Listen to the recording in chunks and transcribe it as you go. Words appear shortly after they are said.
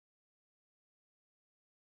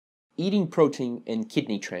Eating protein and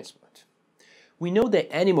kidney transplant. We know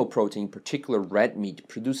that animal protein, in particular red meat,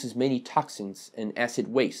 produces many toxins and acid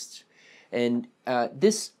wastes. And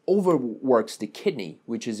this overworks the kidney,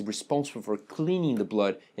 which is responsible for cleaning the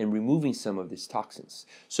blood and removing some of these toxins.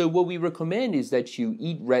 So what we recommend is that you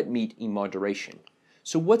eat red meat in moderation.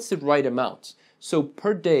 So what's the right amount? So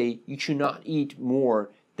per day, you should not eat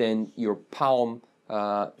more than your palm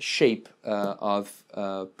shape of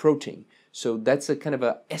protein. So that's a kind of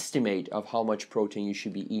an estimate of how much protein you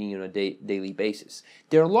should be eating on a daily basis.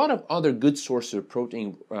 There are a lot of other good sources of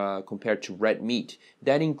protein compared to red meat.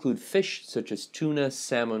 That include fish such as tuna,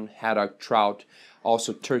 salmon, haddock, trout,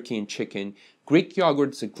 also turkey and chicken. Greek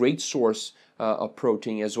yogurt is a great source of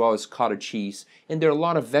protein, as well as cottage cheese. And there are a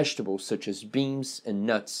lot of vegetables such as beans and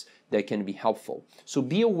nuts that can be helpful. So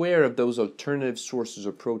be aware of those alternative sources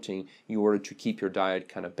of protein in order to keep your diet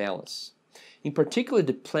kind of balanced. In particular,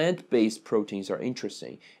 the plant-based proteins are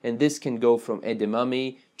interesting, and this can go from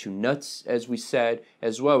edamame to nuts, as we said,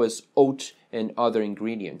 as well as oat and other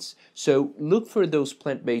ingredients. So look for those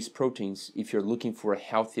plant-based proteins if you're looking for a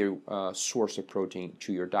healthier source of protein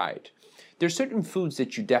to your diet. There are certain foods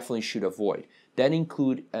that you definitely should avoid. That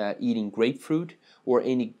include eating grapefruit or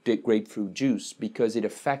any grapefruit juice because it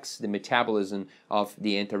affects the metabolism of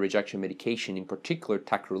the anti-rejection medication, in particular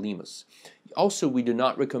tacrolimus. Also, we do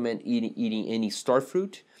not recommend eating any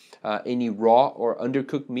starfruit, any raw or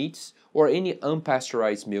undercooked meats, or any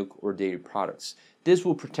unpasteurized milk or dairy products. This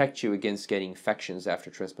will protect you against getting infections after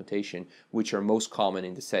transplantation, which are most common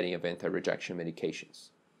in the setting of anti-rejection medications.